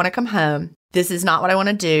said, I want to come home. This is not what I want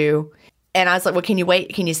to do. And I was like, well, can you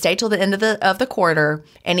wait? Can you stay till the end of the quarter?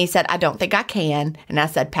 And he said, I don't think I can. And I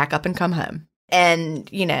said, pack up and come home. And,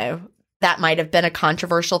 that might have been a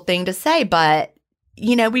controversial thing to say, but,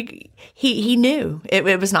 he knew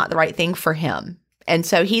it was not the right thing for him. And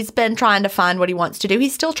so he's been trying to find what he wants to do.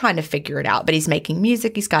 He's still trying to figure it out, but he's making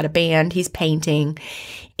music. He's got a band. He's painting.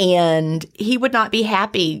 And he would not be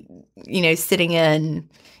happy, sitting in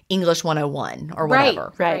English 101 or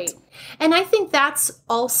whatever. Right. And I think that's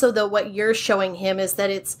also, though, what you're showing him is that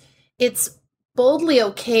it's boldly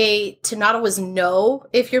okay to not always know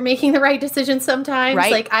if you're making the right decision sometimes.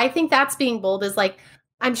 Right. Like, I think that's being bold is like,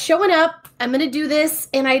 I'm showing up, I'm going to do this,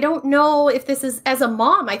 and I don't know if this is, as a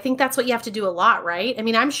mom, I think that's what you have to do a lot, right? I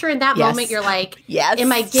mean, I'm sure in that moment you're like, yes.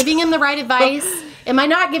 Am I giving him the right advice? Am I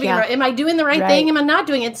not giving him, am I doing the right thing? Am I not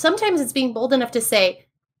doing it? Sometimes it's being bold enough to say,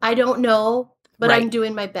 I don't know, but I'm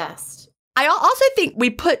doing my best. I also think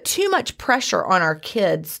we put too much pressure on our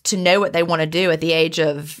kids to know what they want to do at the age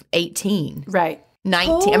of 18. Right. 19.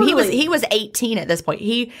 Totally. I mean, he was 18 at this point.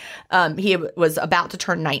 He was about to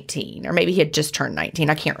turn 19, or maybe he had just turned 19.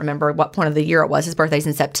 I can't remember what point of the year it was. His birthday's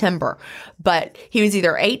in September, but he was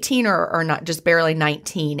either 18 or not, just barely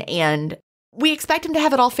 19. And we expect him to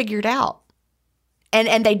have it all figured out,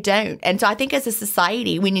 and they don't. And so I think as a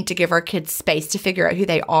society, we need to give our kids space to figure out who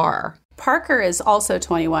they are. Parker is also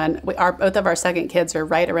 21. Both of our second kids are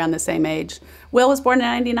right around the same age. Will was born in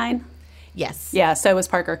 99. Yes. Yeah. So was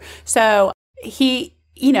Parker. So he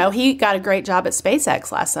got a great job at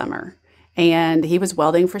SpaceX last summer, and he was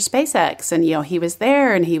welding for SpaceX, and, he was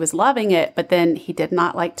there and he was loving it, but then he did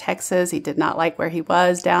not like Texas. He did not like where he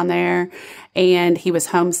was down there, and he was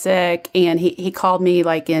homesick. And he called me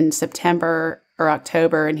like in September or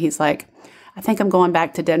October, and he's like, I think I'm going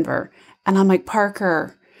back to Denver. And I'm like,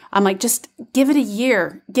 Parker, just give it a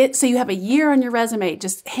year. So you have a year on your resume.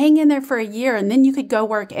 Just hang in there for a year, and then you could go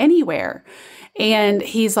work anywhere. And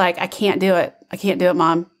he's like, I can't do it. I can't do it,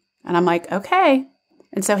 Mom. And I'm like, okay.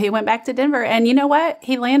 And so he went back to Denver. And you know what?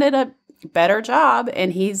 He landed a better job,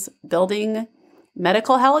 and he's building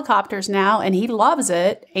medical helicopters now, and he loves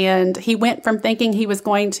it. And he went from thinking he was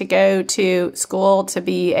going to go to school to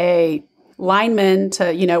be a lineman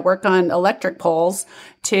to, work on electric poles,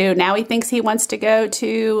 to now he thinks he wants to go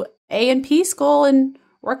to A&P school and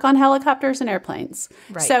work on helicopters and airplanes.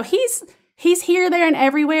 Right. So he's here, there, and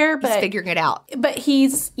everywhere, but he's figuring it out. But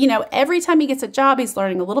he's, every time he gets a job, he's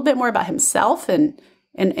learning a little bit more about himself and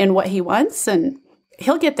what he wants, and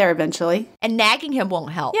he'll get there eventually. And nagging him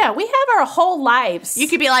won't help. Yeah, we have our whole lives. You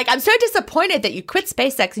could be like, I'm so disappointed that you quit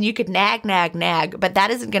SpaceX, and you could nag, but that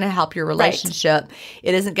isn't going to help your relationship. Right.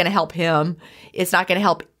 It isn't going to help him. It's not going to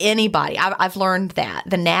help anybody. I've learned that.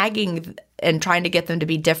 The nagging and trying to get them to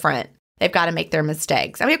be different, they've got to make their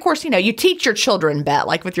mistakes. I mean, of course, you teach your children, Bet,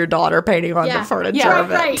 like with your daughter painting on the furniture. Yeah,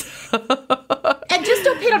 right. And just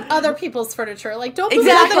don't paint on other people's furniture. Like, don't move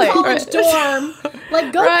into the college dorm.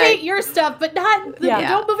 Like, go paint your stuff, but don't move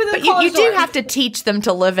into the college dorm. You do have to teach them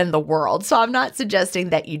to live in the world. So I'm not suggesting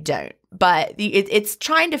that you don't. But it's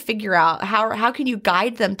trying to figure out how can you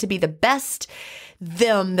guide them to be the best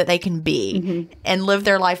them that they can be, and live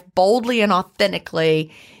their life boldly and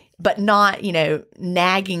authentically, but not,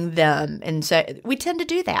 nagging them. And so we tend to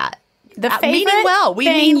do that. The favorite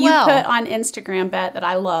thing you put on Instagram, Bet, that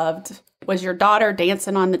I loved was your daughter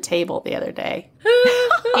dancing on the table the other day.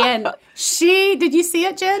 And did you see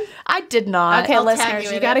it, Jen? I did not. Okay,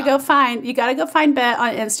 listeners, you got to go find Bet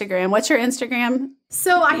on Instagram. What's your Instagram?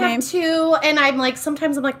 So I have two, and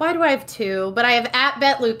sometimes I'm like, why do I have two? But I have at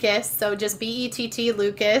Bet Lucas, so just BETT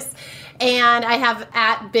Lucas, and I have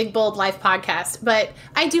at Big Bold Life Podcast. But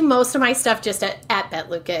I do most of my stuff just at Bet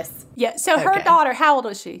Lucas. Yeah. So her daughter, how old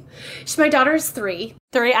was she? My daughter is 3.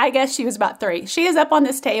 3. I guess she was about 3. She is up on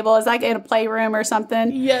this table. It's like in a playroom or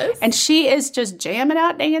something. Yes. And she is just jamming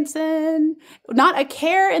out, dancing. Not a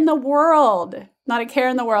care in the world. Not a care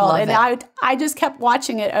in the world. Love and it. I just kept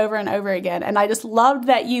watching it over and over again. And I just loved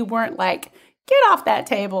that you weren't like, get off that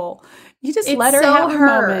table. You just let her have her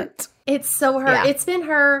moment. It's so her. Yeah. It's been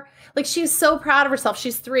her. Like, she's so proud of herself.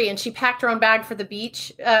 She's 3, and she packed her own bag for the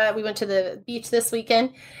beach. We went to the beach this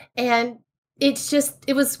weekend, and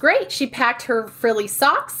it was great. She packed her frilly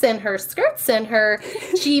socks and her skirts and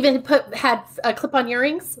she even had clip-on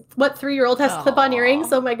earrings. What 3-year-old has clip-on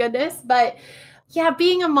earrings? Oh my goodness. But yeah,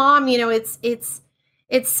 being a mom, it's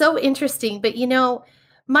so interesting. But,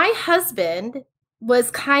 my husband was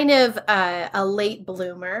kind of a late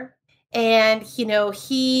bloomer. And,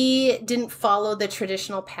 he didn't follow the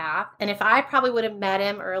traditional path. And if I probably would have met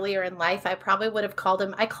him earlier in life, I probably would have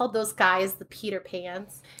I called those guys the Peter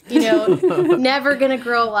Pans, never going to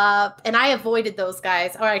grow up. And I avoided those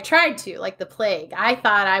guys, or I tried to, like the plague. I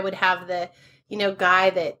thought I would have the, guy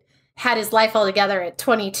that had his life all together at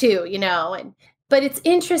 22, But it's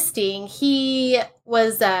interesting. He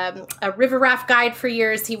was a river raft guide for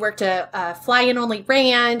years. He worked a fly-in only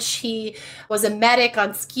ranch. He was a medic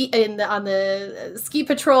on the ski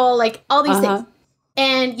patrol, like all these things.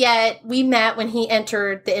 And yet we met when he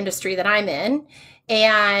entered the industry that I'm in,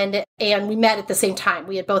 and we met at the same time.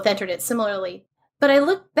 We had both entered it similarly. But I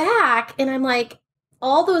look back and I'm like,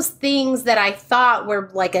 all those things that I thought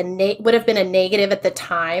were like would have been a negative at the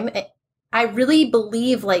time, I really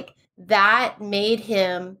believe like that made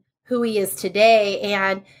him who he is today.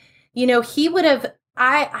 And, you know, he would have,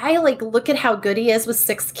 I like look at how good he is with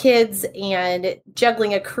 6 kids and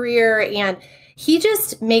juggling a career, and he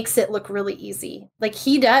just makes it look really easy. Like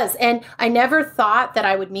he does. And I never thought that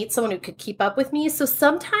I would meet someone who could keep up with me. So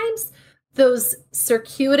sometimes those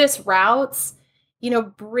circuitous routes, you know,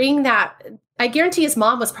 bring that. I guarantee his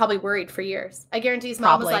mom was probably worried for years. I guarantee his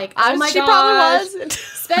mom was like, oh my gosh, probably was.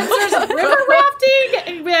 Spencer's river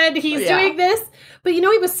rafting and he's doing this. But, you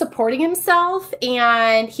know, he was supporting himself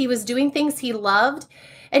and he was doing things he loved.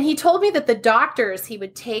 And he told me that the doctors he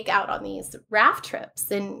would take out on these raft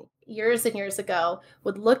trips and years ago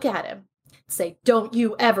would look at him and say, don't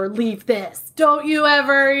you ever leave this. Don't you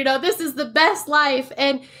ever, you know, this is the best life.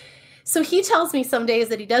 And so he tells me some days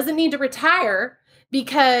that he doesn't need to retire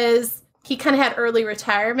because he kind of had early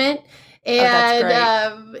retirement,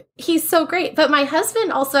 and he's so great. But my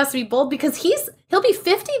husband also has to be bold because he'll be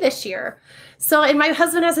 50 this year. So, and my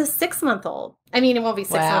husband has a 6-month-old. I mean, it won't be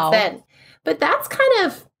 6 months then, but that's kind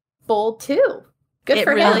of bold too. Good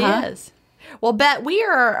for him. It really is. Well, Bet, we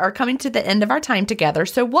are coming to the end of our time together.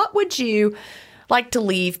 So what would you like to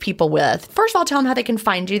leave people with? First of all, tell them how they can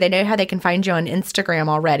find you. They know how they can find you on Instagram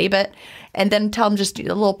already, and then tell them just a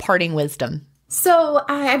little parting wisdom. So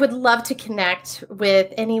I would love to connect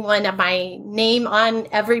with anyone. My name on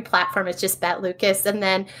every platform is just Bet Lucas. And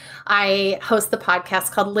then I host the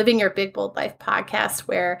podcast called Living Your Big Bold Life podcast,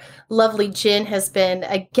 where lovely Jen has been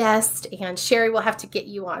a guest, and Sherry will have to get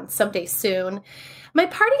you on someday soon. My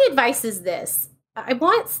parting advice is this.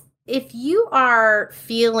 If you are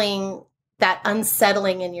feeling that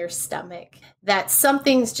unsettling in your stomach, that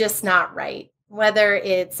something's just not right, whether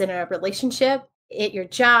it's in a relationship, at your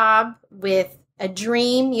job, with a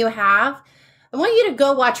dream you have, I want you to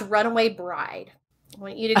go watch Runaway Bride. I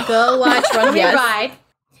want you to go watch Runaway Bride.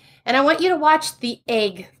 And I want you to watch the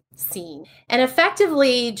egg scene. And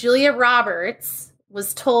effectively, Julia Roberts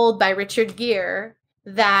was told by Richard Gere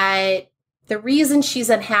that the reason she's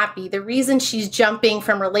unhappy, the reason she's jumping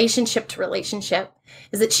from relationship to relationship,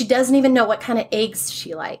 is that she doesn't even know what kind of eggs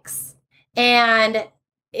she likes. And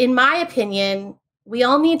in my opinion, we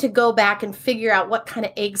all need to go back and figure out what kind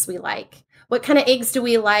of eggs we like. What kind of eggs do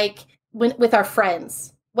we like with our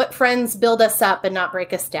friends? What friends build us up and not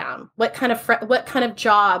break us down? What kind of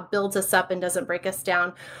job builds us up and doesn't break us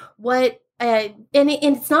down? And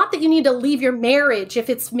it's not that you need to leave your marriage if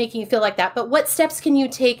it's making you feel like that, but what steps can you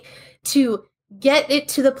take to get it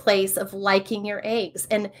to the place of liking your eggs?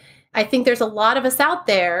 And I think there's a lot of us out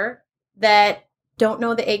there that don't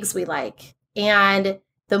know the eggs we like. And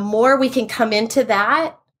the more we can come into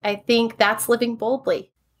that, I think that's living boldly,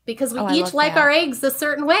 because we each like our eggs a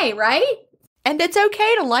certain way, right? And it's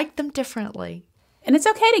okay to like them differently. And it's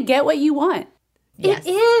okay to get what you want. Yes.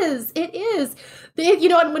 It is. You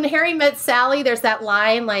know, when Harry met Sally, there's that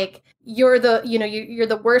line like, you're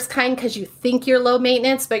the worst kind because you think you're low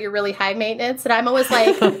maintenance, but you're really high maintenance. And I'm always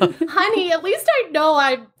like, honey, at least I know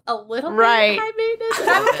I'm a little bit high maintenance. And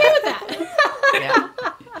I'm okay with that.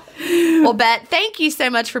 Well, Bet, thank you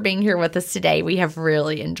so much for being here with us today. We have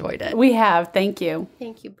really enjoyed it. We have. Thank you.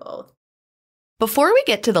 Thank you both. Before we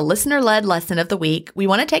get to the listener-led lesson of the week, we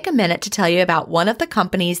want to take a minute to tell you about one of the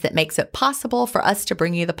companies that makes it possible for us to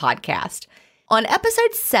bring you the podcast. On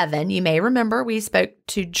episode 7, you may remember we spoke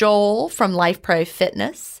to Joel from Life Pro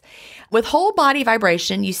Fitness. With whole body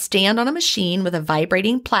vibration, you stand on a machine with a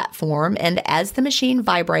vibrating platform, and as the machine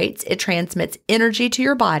vibrates, it transmits energy to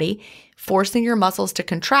your body, forcing your muscles to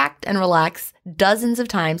contract and relax dozens of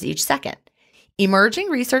times each second. Emerging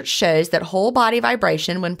research shows that whole body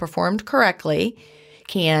vibration, when performed correctly,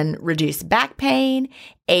 can reduce back pain,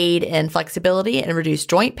 aid in flexibility and reduce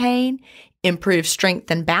joint pain, improve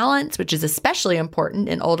strength and balance, which is especially important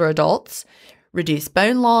in older adults, reduce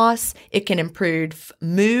bone loss, it can improve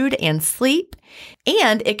mood and sleep,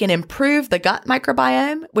 and it can improve the gut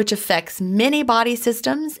microbiome, which affects many body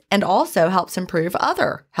systems and also helps improve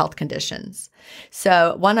other health conditions.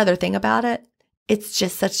 So one other thing about it, it's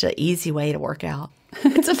just such an easy way to work out.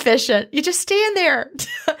 It's efficient. You just stand there.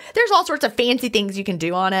 There's all sorts of fancy things you can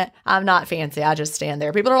do on it. I'm not fancy. I just stand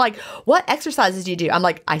there. People are like, what exercises do you do? I'm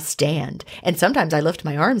like, I stand. And sometimes I lift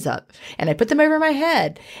my arms up and I put them over my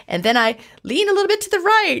head. And then I lean a little bit to the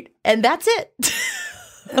right. And that's it.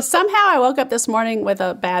 Somehow I woke up this morning with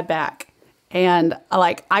a bad back. And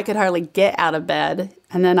I could hardly get out of bed.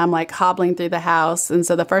 And then I'm hobbling through the house. And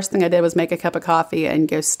so the first thing I did was make a cup of coffee and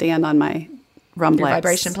go stand on my Rumblex. Your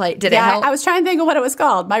vibration plate. Did it help? I was trying to think of what it was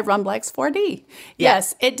called. My Rumblex 4D.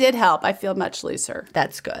 Yes, it did help. I feel much looser.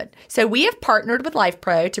 That's good. So we have partnered with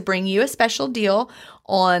LifePro to bring you a special deal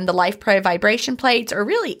on the LifePro vibration plates, or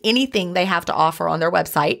really anything they have to offer on their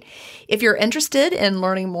website. If you're interested in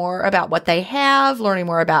learning more about what they have, learning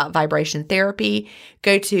more about vibration therapy,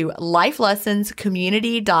 go to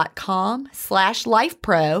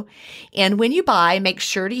lifelessonscommunity.com/LifePro. And when you buy, make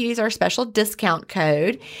sure to use our special discount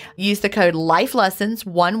code. Use the code LIFELESSONS,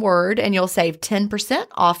 one word, and you'll save 10%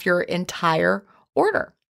 off your entire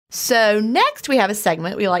order. So next we have a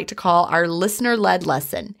segment we like to call our listener-led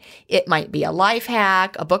lesson. It might be a life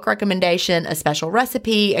hack, a book recommendation, a special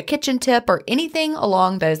recipe, a kitchen tip, or anything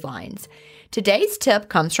along those lines. Today's tip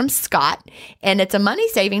comes from Scott, and it's a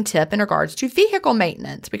money-saving tip in regards to vehicle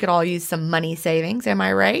maintenance. We could all use some money savings, am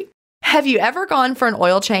I right? Have you ever gone for an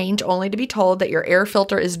oil change only to be told that your air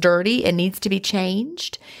filter is dirty and needs to be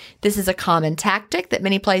changed? This is a common tactic that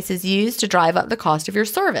many places use to drive up the cost of your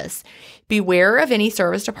service. Beware of any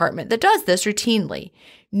service department that does this routinely.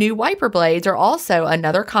 New wiper blades are also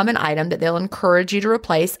another common item that they'll encourage you to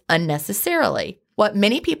replace unnecessarily. What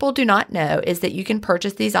many people do not know is that you can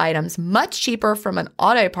purchase these items much cheaper from an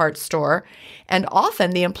auto parts store, and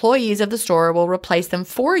often the employees of the store will replace them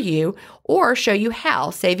for you or show you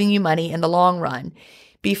how, saving you money in the long run.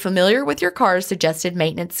 Be familiar with your car's suggested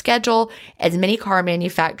maintenance schedule, as many car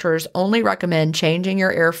manufacturers only recommend changing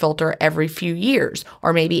your air filter every few years,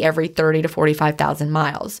 or maybe every 30 to 45,000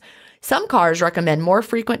 miles. Some cars recommend more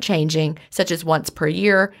frequent changing, such as once per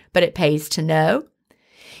year, but it pays to know.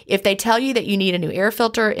 If they tell you that you need a new air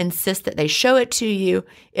filter, insist that they show it to you.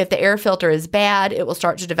 If the air filter is bad, it will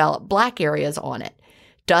start to develop black areas on it.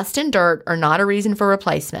 Dust and dirt are not a reason for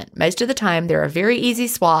replacement. Most of the time, they're a very easy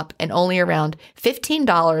swap and only around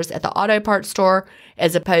 $15 at the auto parts store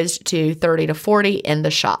as opposed to $30 to $40 in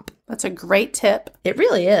the shop. That's a great tip. It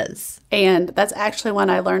really is. And that's actually one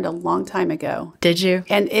I learned a long time ago. Did you?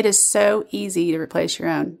 And it is so easy to replace your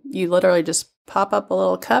own. You literally just pop up a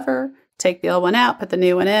little cover, take the old one out, put the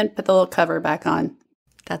new one in, put the little cover back on.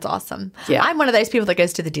 That's awesome. Yeah. I'm one of those people that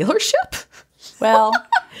goes to the dealership. Well,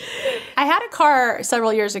 I had a car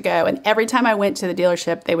several years ago, and every time I went to the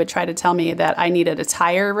dealership, they would try to tell me that I needed a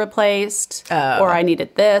tire replaced, or I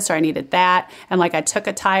needed this, or I needed that. And I took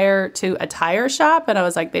a tire to a tire shop, and I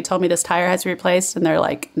was like, they told me this tire has to be replaced, and they're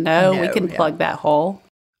like, no, we can plug that hole.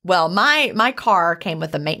 Well, my car came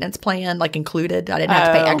with a maintenance plan, included. I didn't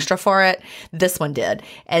have to pay extra for it. This one did.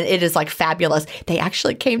 And it is fabulous. They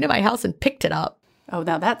actually came to my house and picked it up. Oh,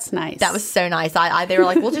 now that's nice. That was so nice. They were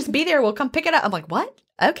like, we'll just be there. We'll come pick it up. I'm like, what?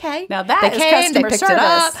 Okay. Now that they is came, customer they picked service.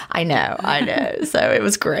 It up. I know. So it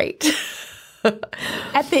was great.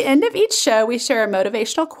 At the end of each show, we share a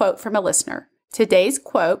motivational quote from a listener. Today's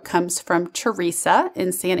quote comes from Teresa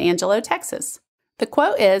in San Angelo, Texas. The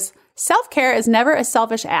quote is, "Self-care is never a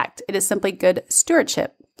selfish act. It is simply good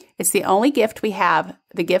stewardship. It's the only gift we have,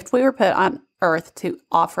 the gift we were put on earth to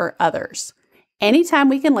offer others. Anytime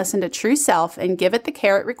we can listen to true self and give it the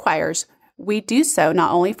care it requires, we do so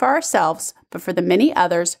not only for ourselves, but for the many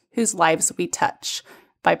others whose lives we touch."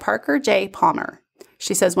 By Parker J. Palmer.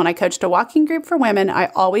 She says, when I coached a walking group for women, I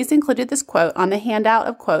always included this quote on the handout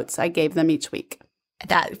of quotes I gave them each week.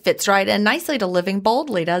 That fits right in nicely to living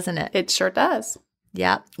boldly, doesn't it? It sure does.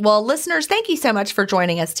 Yeah. Well, listeners, thank you so much for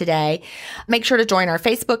joining us today. Make sure to join our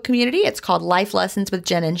Facebook community. It's called Life Lessons with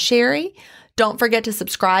Jen and Sherry. Don't forget to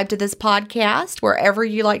subscribe to this podcast wherever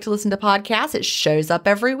you like to listen to podcasts. It shows up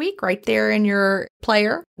every week right there in your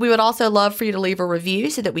player. We would also love for you to leave a review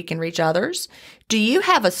so that we can reach others. Do you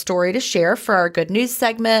have a story to share for our good news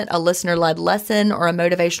segment, a listener-led lesson, or a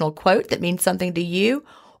motivational quote that means something to you?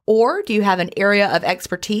 Or do you have an area of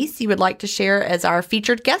expertise you would like to share as our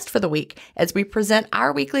featured guest for the week as we present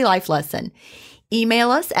our weekly life lesson?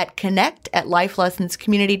 Email us at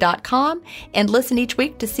connect@lifelessonscommunity.com and listen each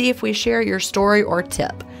week to see if we share your story or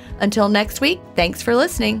tip. Until next week, thanks for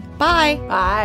listening. Bye. Bye.